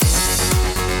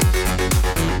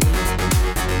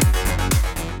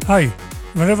Hi,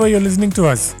 wherever you're listening to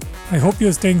us, I hope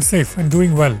you're staying safe and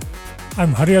doing well.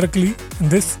 I'm Hari Arakali,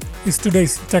 and this is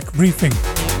today's Tech Briefing.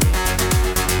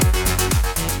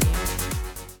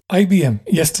 IBM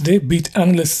yesterday beat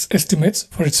analysts' estimates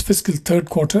for its fiscal third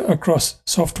quarter across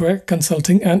software,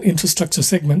 consulting, and infrastructure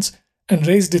segments and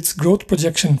raised its growth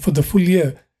projection for the full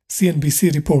year,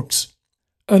 CNBC reports.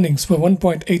 Earnings were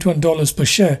 $1.81 per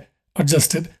share,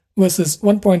 adjusted, versus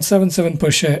 $1.77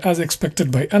 per share as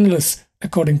expected by analysts,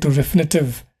 according to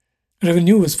Refinitiv.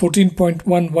 Revenue was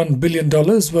 $14.11 billion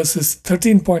versus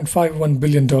 $13.51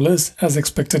 billion as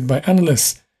expected by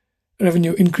analysts.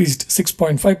 Revenue increased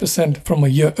 6.5% from a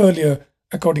year earlier,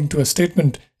 according to a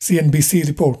statement CNBC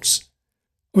reports.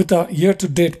 With our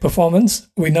year-to-date performance,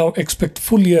 we now expect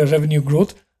full-year revenue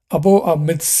growth above our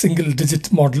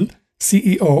mid-single-digit model,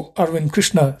 CEO Arvind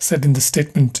Krishna said in the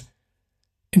statement.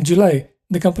 In July,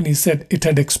 the company said it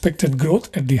had expected growth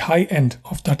at the high end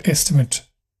of that estimate.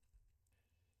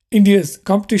 India's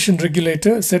competition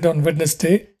regulator said on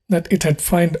Wednesday that it had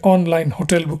fined online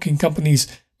hotel booking companies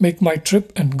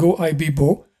MakeMyTrip and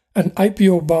GoIbibo and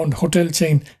IPO-bound hotel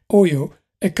chain Oyo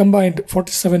a combined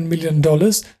 $47 million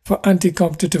for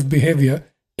anti-competitive behavior,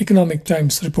 Economic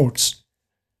Times reports.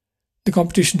 The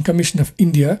Competition Commission of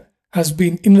India has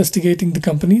been investigating the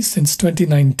companies since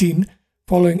 2019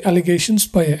 following allegations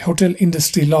by a hotel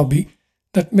industry lobby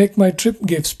that MakeMyTrip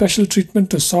gave special treatment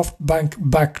to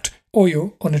SoftBank-backed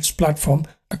Oyo on its platform,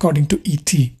 according to ET.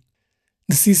 The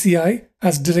CCI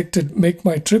has directed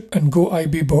MakeMyTrip and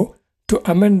GoIbibo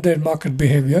to amend their market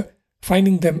behavior,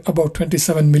 fining them about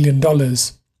 $27 million.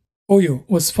 Oyo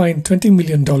was fined $20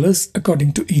 million,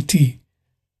 according to ET.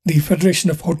 The Federation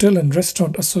of Hotel and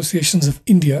Restaurant Associations of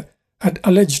India had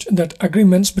alleged that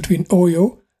agreements between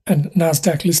Oyo and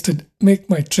Nasdaq-listed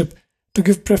MakeMyTrip to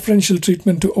give preferential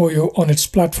treatment to Oyo on its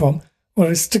platform were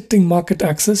restricting market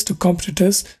access to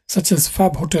competitors such as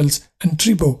Fab Hotels and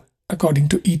Tribo, according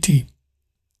to ET.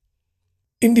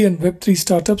 Indian Web3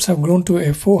 startups have grown to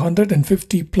a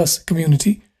 450-plus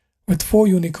community, with 4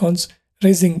 unicorns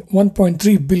raising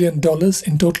 $1.3 billion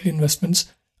in total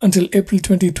investments until April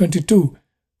 2022,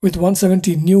 with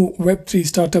 170 new Web3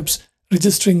 startups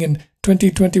registering in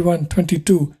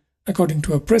 2021-22, according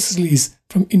to a press release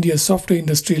from India's software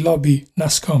industry lobby,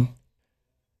 NASSCOM.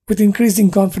 With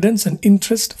increasing confidence and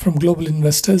interest from global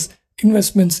investors,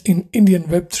 investments in Indian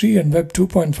Web3 and Web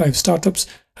 2.5 startups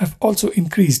have also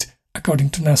increased,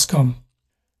 according to NASSCOM.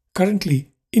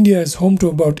 Currently, India is home to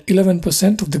about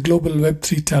 11% of the global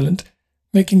Web3 talent,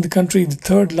 making the country the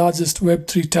third largest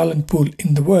Web3 talent pool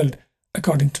in the world,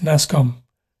 according to NASSCOM.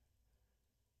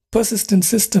 Persistent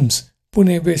Systems,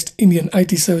 Pune-based Indian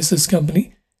IT services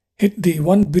company, hit the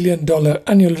 $1 billion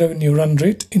annual revenue run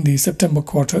rate in the September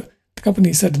quarter, the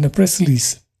company said in a press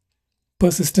release.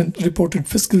 Persistent reported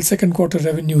fiscal second quarter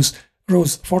revenues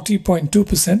rose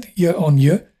 40.2%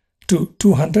 year-on-year to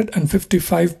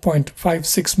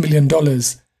 $255.56 million.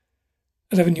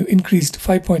 Revenue increased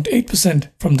 5.8%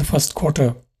 from the first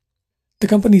quarter. The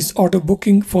company's order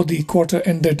booking for the quarter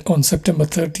ended on September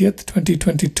 30th,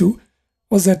 2022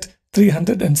 was at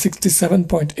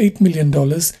 $367.8 million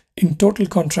in total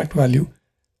contract value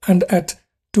and at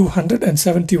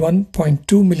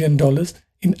 $271.2 million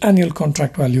in annual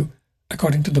contract value,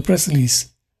 according to the press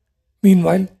release.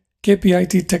 Meanwhile,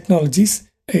 KPIT Technologies,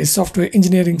 a software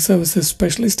engineering services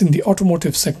specialist in the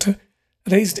automotive sector,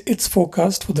 raised its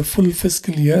forecast for the full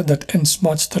fiscal year that ends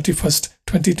March 31st,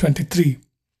 2023.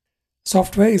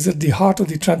 Software is at the heart of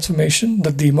the transformation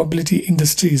that the mobility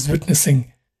industry is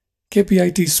witnessing.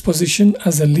 KPIT's position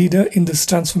as a leader in this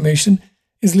transformation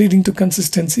is leading to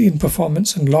consistency in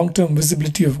performance and long-term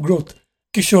visibility of growth,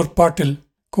 Kishore Patil,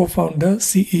 co-founder,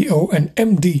 CEO and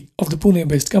MD of the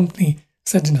Pune-based company,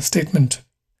 said in a statement.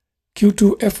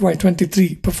 Q2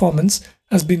 FY23 performance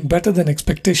has been better than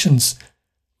expectations.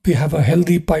 We have a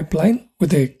healthy pipeline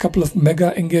with a couple of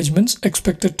mega engagements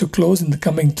expected to close in the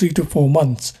coming 3 to 4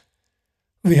 months.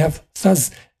 We have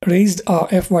thus raised our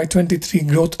FY23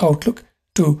 growth outlook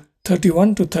to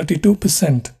 31 to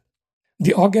 32%.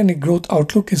 The organic growth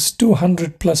outlook is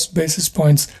 200 plus basis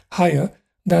points higher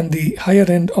than the higher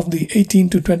end of the 18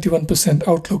 to 21%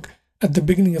 outlook at the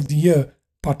beginning of the year,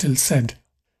 Patil said.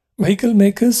 Vehicle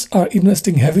makers are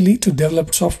investing heavily to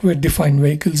develop software-defined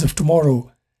vehicles of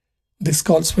tomorrow. This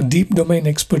calls for deep domain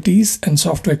expertise and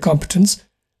software competence,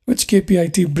 which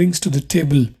KPIT brings to the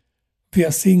table. We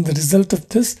are seeing the result of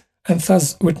this and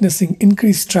thus witnessing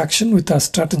increased traction with our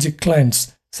strategic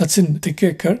clients, Sachin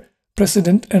Tikekar,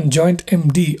 President and Joint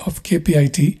MD of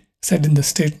KPIT, said in the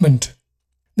statement.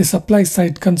 The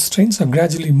supply-side constraints are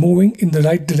gradually moving in the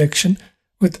right direction,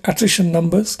 with attrition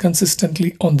numbers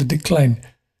consistently on the decline.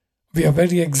 We are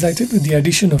very excited with the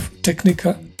addition of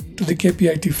Technica to the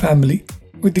KPIT family,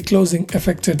 with the closing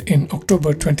effected in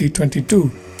October 2022,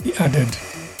 he added.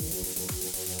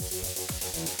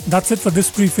 That's it for this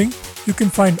briefing. You can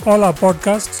find all our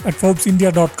podcasts at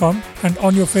ForbesIndia.com and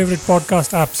on your favorite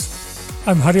podcast apps.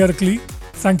 I'm Hari Arakali.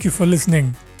 Thank you for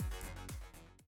listening.